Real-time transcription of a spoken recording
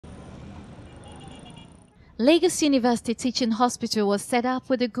Lagos University Teaching Hospital was set up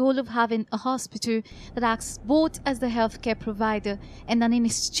with the goal of having a hospital that acts both as the healthcare provider and an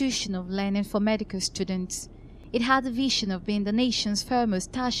institution of learning for medical students. It had the vision of being the nation's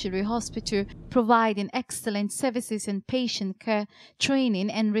foremost tertiary hospital, providing excellent services in patient care,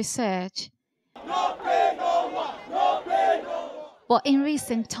 training and research. No pain, no more. No pain, no more. But in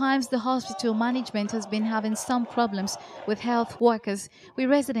recent times, the hospital management has been having some problems with health workers, with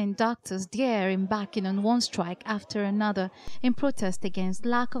resident doctors there embarking on one strike after another in protest against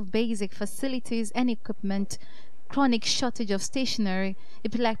lack of basic facilities and equipment, chronic shortage of stationery,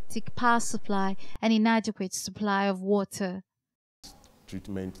 epileptic power supply, and inadequate supply of water.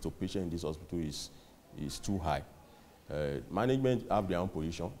 Treatment to patients in this hospital is too high. Management have their own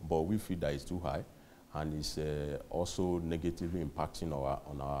position, but we feel that it's too high, and it's also negatively impacting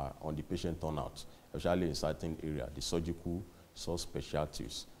on the patient turnout, especially in certain areas, the surgical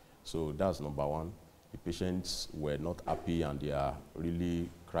subspecialties. So that's number one. The patients were not happy and they are really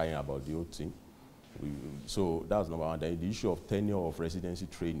crying about the whole thing. So that's number one. Then the issue of tenure of residency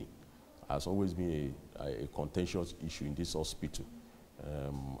training has always been a contentious issue in this hospital.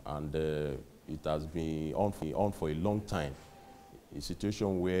 And it has been on for a long time, a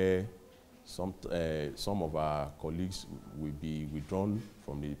situation where some of our colleagues will be withdrawn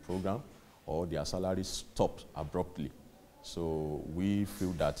from the program or their salaries stopped abruptly. So we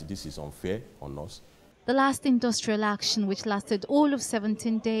feel that this is unfair on us. The last industrial action, which lasted all of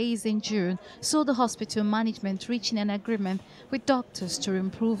 17 days in June, saw the hospital management reaching an agreement with doctors to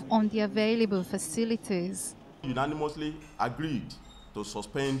improve on the available facilities. Unanimously agreed to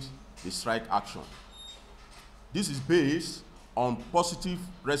suspend the strike action. This is based on positive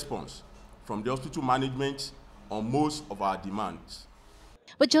response from the hospital management on most of our demands.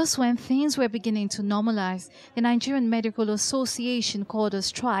 But just when things were beginning to normalize, the Nigerian Medical Association called a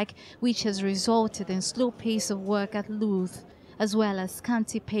strike, which has resulted in slow pace of work at Luth, as well as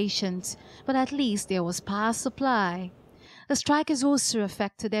scanty patients. But at least there was power supply. The strike has also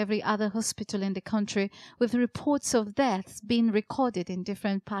affected every other hospital in the country, with reports of deaths being recorded in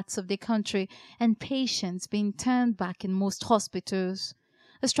different parts of the country and patients being turned back in most hospitals.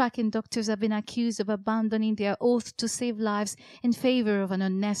 The striking doctors have been accused of abandoning their oath to save lives in favor of an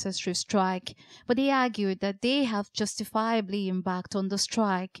unnecessary strike, but they argued that they have justifiably embarked on the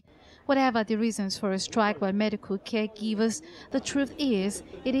strike. Whatever the reasons for a strike by medical caregivers, the truth is,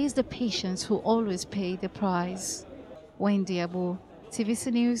 it is the patients who always pay the price. Wendy Abu,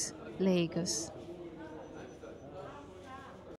 TVC News, Lagos.